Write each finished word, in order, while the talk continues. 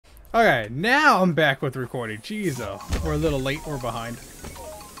Okay, now I'm back with recording. Jeez, we're a little late. We're behind.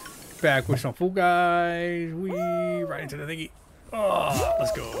 Back with some Fool Guys. We right into the thingy. Oh,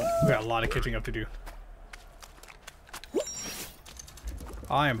 let's go. We got a lot of catching up to do.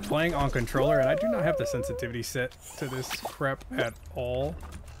 I am playing on controller, and I do not have the sensitivity set to this crap at all.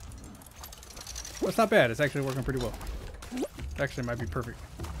 Well, it's not bad. It's actually working pretty well. It actually might be perfect.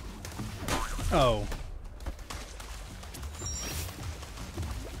 Oh.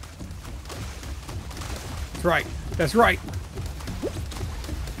 That's right. That's right.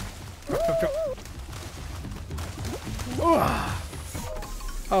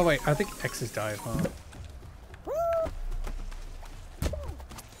 Oh wait, I think X has died, huh?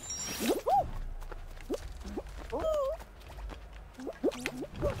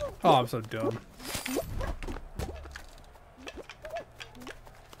 Oh, I'm so dumb.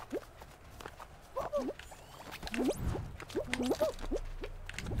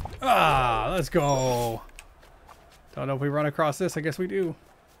 Ah, let's go. Don't know if we run across this. I guess we do.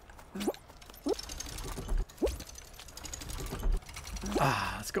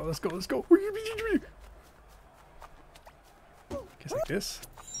 Ah, let's go, let's go, let's go. Guess like this.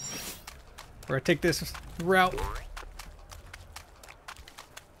 We're gonna take this route.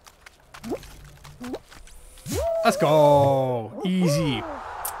 Let's go. Easy.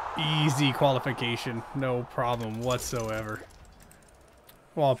 Easy qualification. No problem whatsoever.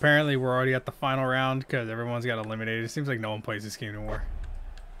 Well, apparently we're already at the final round because everyone's got eliminated. It seems like no one plays this game anymore.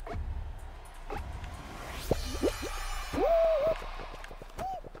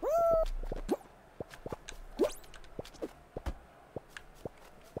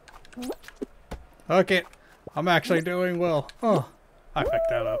 Okay, I'm actually doing well. Oh, I fucked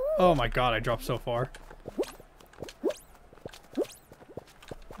that up. Oh my god, I dropped so far.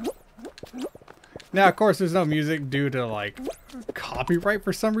 Now, of course, there's no music due to, like, copyright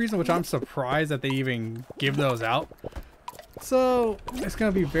for some reason, which I'm surprised that they even give those out. So, it's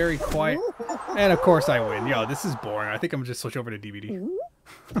gonna be very quiet. And, of course, I win. Yo, this is boring. I think I'm gonna just switch over to DBD.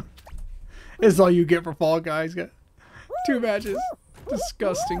 This is all you get for Fall Guys. Got 2 matches.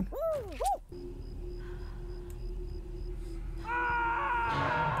 Disgusting.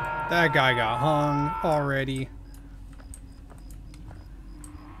 That guy got hung already.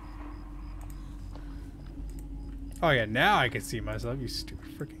 Oh yeah, now I can see myself, you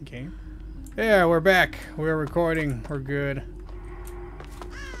stupid freaking game. Yeah, we're back. We're recording. We're good.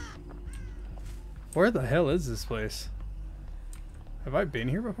 Where the hell is this place? Have I been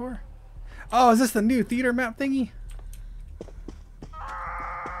here before? Oh, is this the new theater map thingy?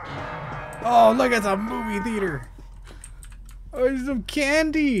 Oh, look, it's a movie theater. Oh, there's some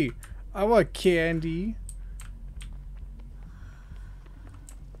candy. I want candy.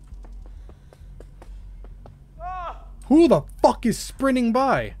 Who the fuck is sprinting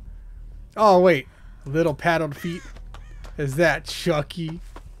by? Oh, wait. Little paddled feet. Is that Chucky?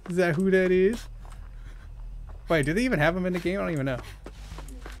 Is that who that is? Wait, do they even have him in the game? I don't even know.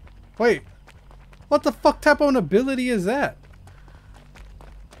 Wait. What the fuck type of an ability is that?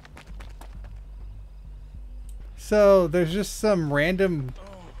 So, there's just some random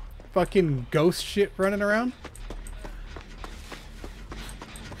fucking ghost shit running around?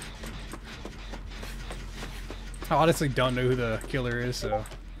 I honestly don't know who the killer is, so...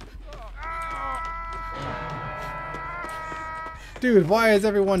 Dude, why is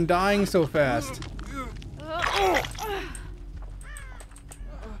everyone dying so fast?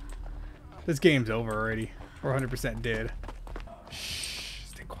 This game's over already. We're 100% dead. Shh,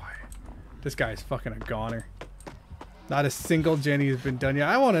 stay quiet. This guy's fucking a goner. Not a single Jenny has been done yet.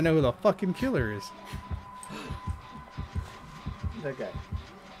 I want to know who the fucking killer is. That guy.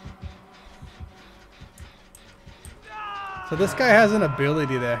 So this guy has an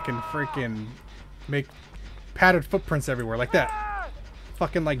ability that can freaking make patterned footprints everywhere, like that.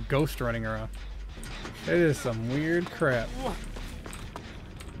 Fucking like ghost running around. It is some weird crap.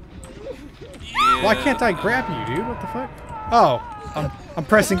 Why can't I grab you, dude? What the fuck? Oh, I'm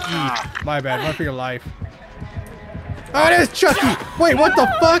pressing E. My bad. Run for your life. Oh, it is Chucky! Wait, what the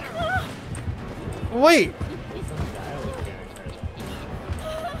fuck? Wait.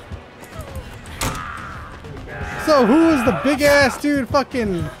 So who is the big ass dude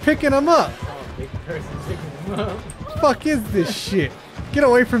fucking picking him up? Fuck is this shit? Get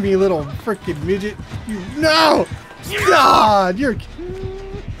away from me, little freaking midget. You no! God, you're.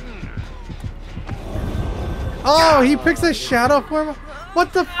 Oh, he picks a shadow for him.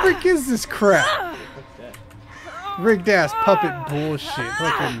 What the frick is this crap? Rigged ass puppet bullshit.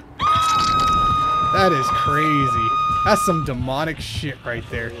 Fucking. That is crazy. That's some demonic shit right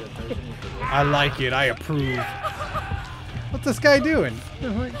there. I like it. I approve. What's this guy doing?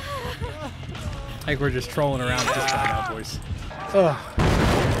 Like we're just trolling around at this point now, boys. Ugh.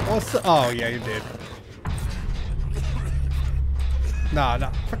 Oh, yeah, you did. Nah.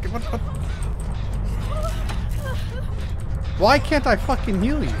 Fucking what? Why can't I fucking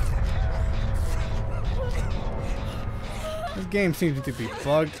heal you? This game seems to be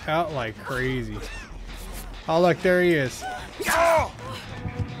bugged out like crazy. Oh, look, there he is.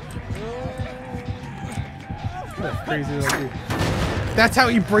 What a crazy little dude. That's how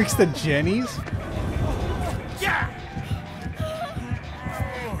he breaks the jennies?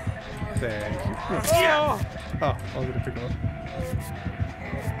 Thank you. Oh, I was gonna pick him up.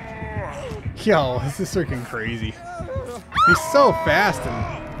 Yo, this is freaking crazy. He's so fast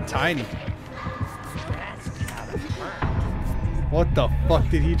and tiny. What the fuck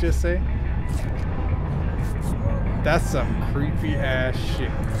did he just say? That's some creepy ass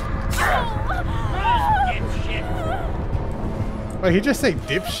shit. Wait, he just say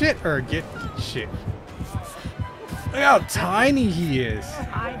dipshit or get shit? Look how tiny he is.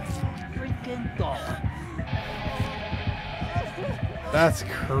 That's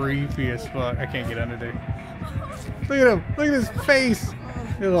creepy as fuck. I can't get under there. Look at him. Look at his face.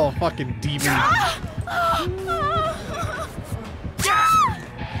 You little fucking demon.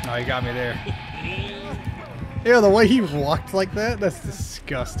 Oh, he got me there. Yeah, the way he walked like that, that's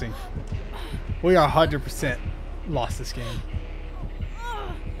disgusting. We are 100% lost this game.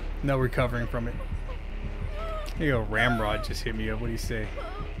 No recovering from it. There you go, RamRod just hit me up. What do you say?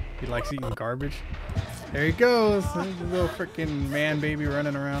 He likes eating garbage? There he goes. There's a little freaking man baby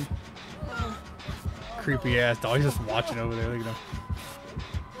running around. Creepy ass dog. He's just watching over there. Look at him.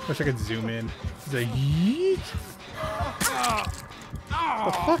 Wish I could zoom in. He's like, yeet.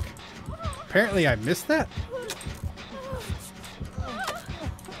 What the fuck? Apparently I missed that.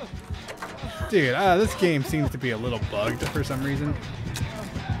 Dude, this game seems to be a little bugged for some reason.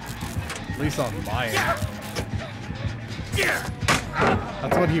 At least on my end.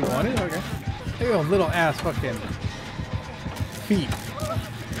 That's what he wanted? Okay. Look at those little ass fucking feet.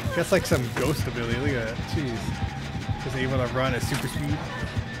 That's like some ghost ability. Look at that. Jeez. Just able to run at super speed.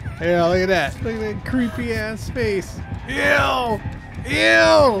 Yeah, look at that. Look at that creepy ass face. Ew!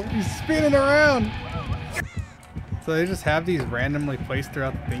 Ew! He's spinning around. So they just have these randomly placed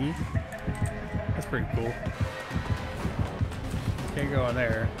throughout the thingy. That's pretty cool. Can't go in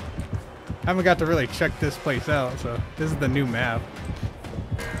there. I haven't got to really check this place out, so this is the new map.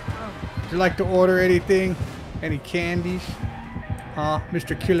 Would you like to order anything? Any candies? Huh,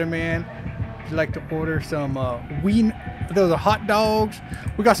 Mr. Killer Man? Would you like to order some those are hot dogs?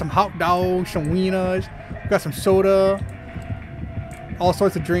 We got some hot dogs, some wieners, we got some soda, all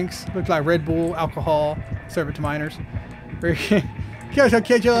sorts of drinks. Looks like Red Bull, alcohol. Serve it to minors.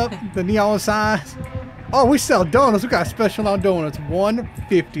 Ketchup, the neon signs. Oh, we sell donuts. We got a special on donuts.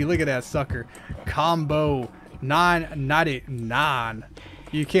 $1.50. Look at that sucker. Combo $9.99.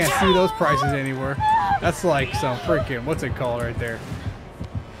 You can't see those prices anywhere. That's like some freaking, what's it called right there?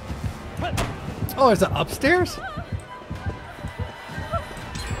 Oh, is it upstairs?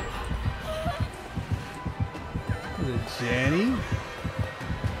 Is it Jenny?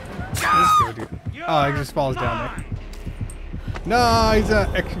 Let's go, dude. Oh, he just falls down there. No, he's gonna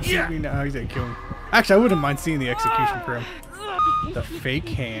execute me. No, he's gonna kill me. Actually, I wouldn't mind seeing the execution for him. The fake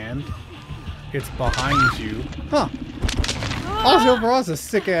hand. It's behind you. Huh. Also, overall, it's a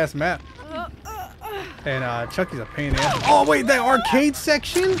sick-ass map. And Chucky's a pain in the ass. Oh, wait, that arcade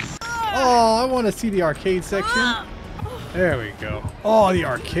section? Oh, I want to see the arcade section. There we go. Oh, the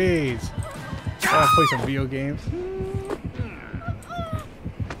arcades. I want to play some video games.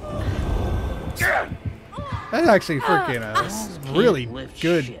 That's actually freaking a really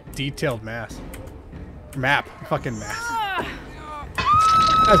good detailed map. Fucking map.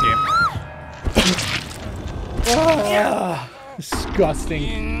 That's game. Oh,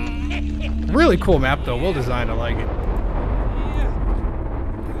 disgusting. Really cool map though. Well designed. I like it.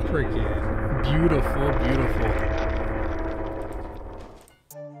 Freaking beautiful, beautiful.